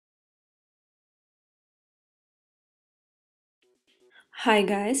Hi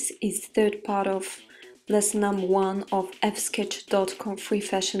guys, it's the third part of lesson number 1 of FSketcher.com free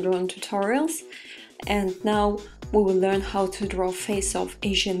fashion drawing tutorials, and now we will learn how to draw face of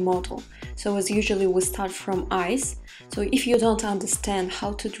Asian model. So as usually we start from eyes. So if you don't understand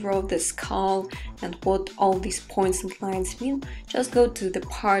how to draw the skull and what all these points and lines mean, just go to the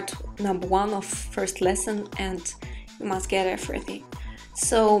part number 1 of first lesson and you must get everything.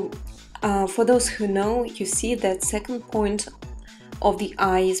 So for those who know, you see that second point of the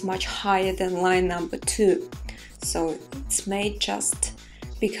eye is much higher than line number 2, so it's made just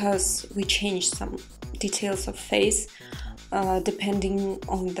because we changed some details of face depending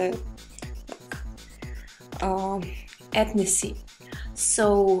on the ethnicity.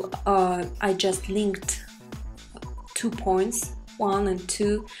 So I just linked 2 points, 1 and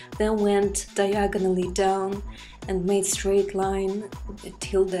 2, then went diagonally down and made straight line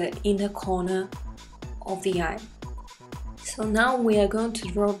till the inner corner of the eye. So now we are going to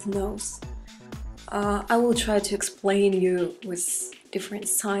draw the nose. I will try to explain you with different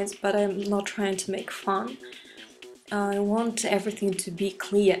signs, but I'm not trying to make fun. I want everything to be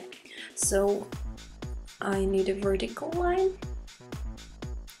clear. So I need a vertical line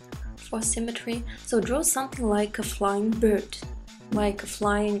for symmetry. So draw something like a flying bird, like a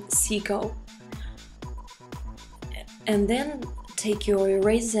flying seagull. And then take your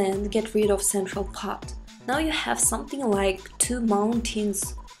eraser and get rid of central part. Now you have something like 2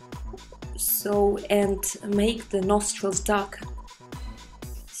 mountains, so, and make the nostrils darker.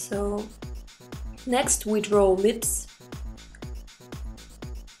 So next we draw lips.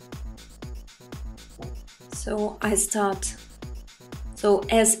 So I start, so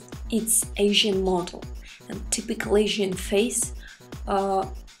as it's Asian model and typical Asian face,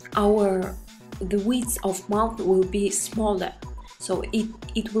 the width of mouth will be smaller, so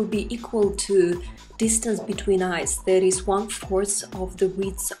it will be equal to distance between eyes, that is 1/4 of the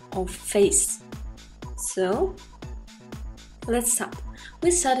width of face. So let's start. We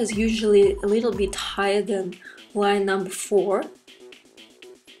start as usually a little bit higher than line number 4,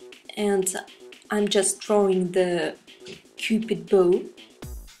 and I'm just drawing the cupid bow.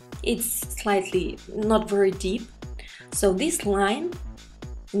 It's slightly not very deep, so this line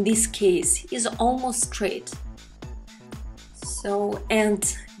in this case is almost straight. So, and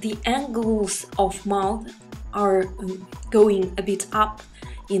the angles of mouth are going a bit up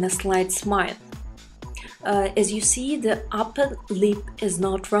in a slight smile. As you see, the upper lip is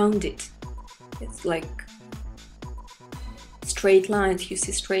not rounded. It's like straight lines, you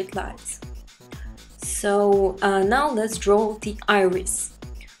see straight lines. So now let's draw the iris.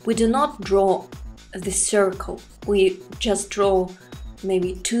 We do not draw the circle, we just draw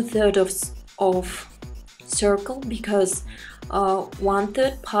maybe 2/3 of circle, because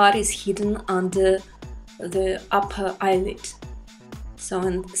 1/3 part is hidden under the upper eyelid. So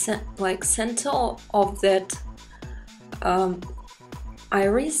in like center of that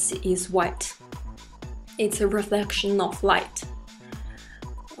iris is white. It's a reflection of light.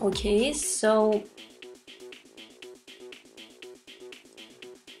 Okay, so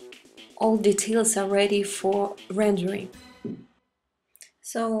all details are ready for rendering.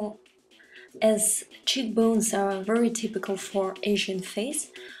 So as cheekbones are very typical for Asian face,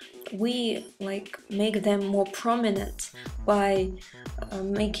 we make them more prominent by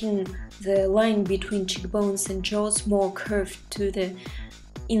making the line between cheekbones and jaws more curved to the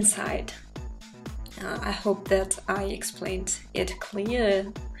inside. I hope that I explained it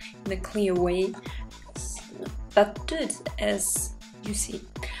in a clear way, but do it as you see.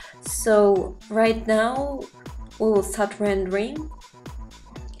 So right now we will start rendering.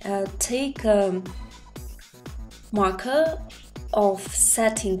 Take a marker of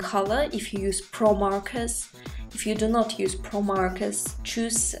satin color if you use pro markers. If you do not use pro markers,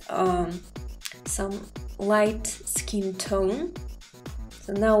 choose some light skin tone.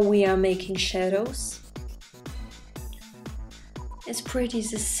 So now we are making shadows. It's pretty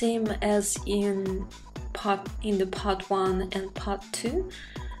the same as in the part 1 and part 2.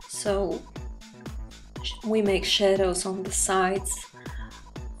 So we make shadows on the sides,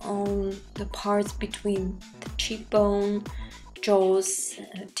 on the parts between the cheekbone, jaws,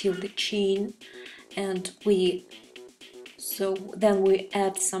 till the chin, and then we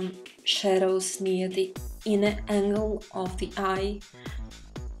add some shadows near the inner angle of the eye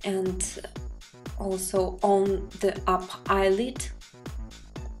and also on the upper eyelid.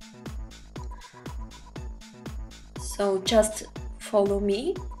 So just follow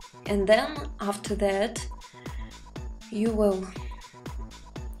me, and then after that you will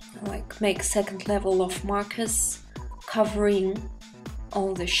make second level of markers covering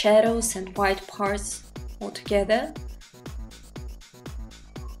all the shadows and white parts all together.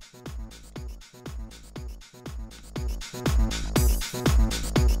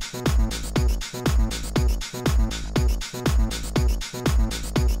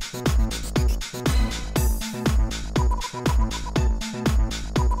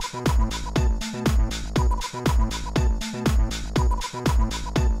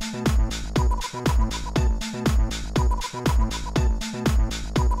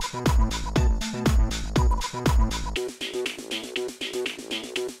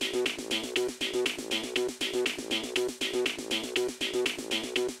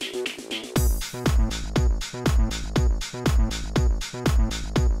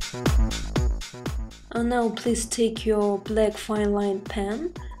 Now please take your black fine line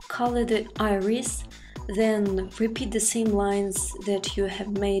pen, color the iris, then repeat the same lines that you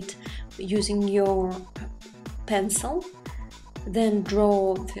have made using your pencil, then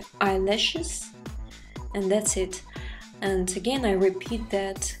draw the eyelashes, and that's it. And again, I repeat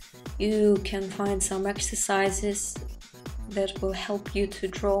that you can find some exercises that will help you to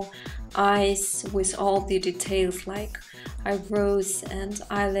draw eyes with all the details like eyebrows and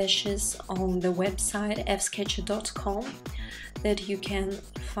eyelashes on the website FSketcher.com that you can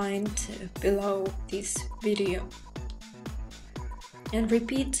find below this video. And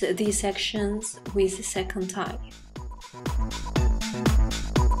repeat these actions with the second time.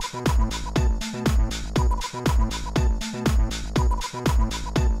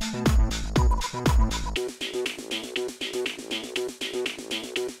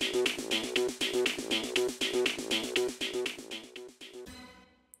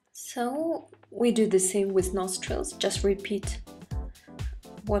 So we do the same with nostrils, just repeat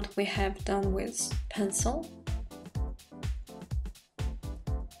what we have done with pencil.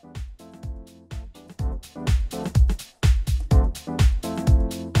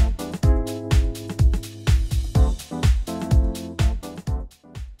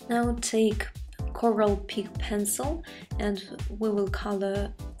 Now take coral pink pencil and we will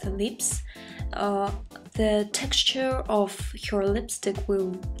color the lips. The texture of your lipstick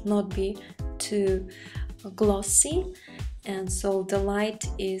will not be too glossy, and so the light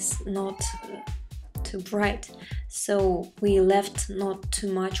is not too bright, so we left not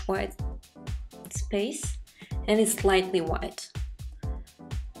too much white space and it's slightly white.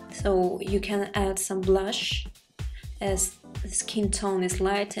 So you can add some blush as the skin tone is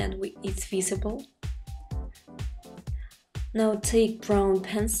light and it's visible. Now take brown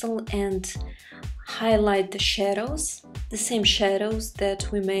pencil and highlight the shadows, the same shadows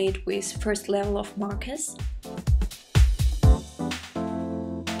that we made with first level of markers.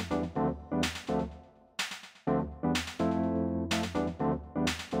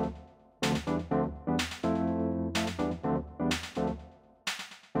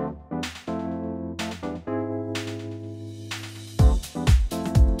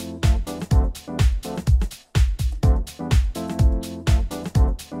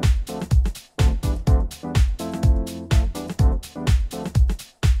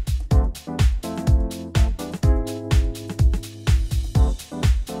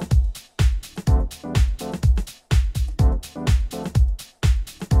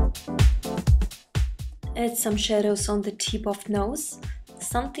 Add some shadows on the tip of nose,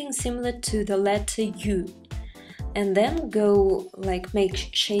 something similar to the letter U, and then go make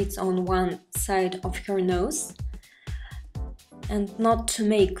shades on one side of your nose, and not to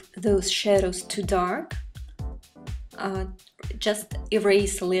make those shadows too dark, just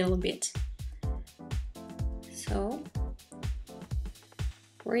erase a little bit. So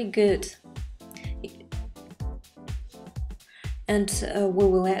very good. And we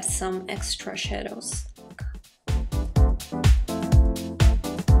will add some extra shadows.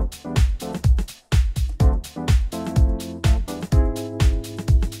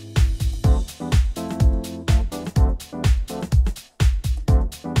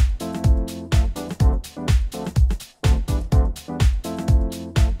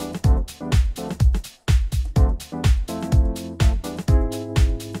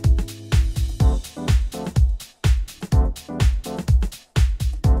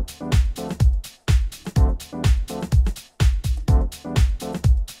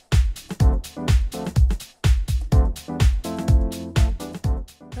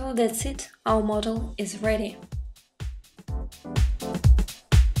 So that's it, our model is ready.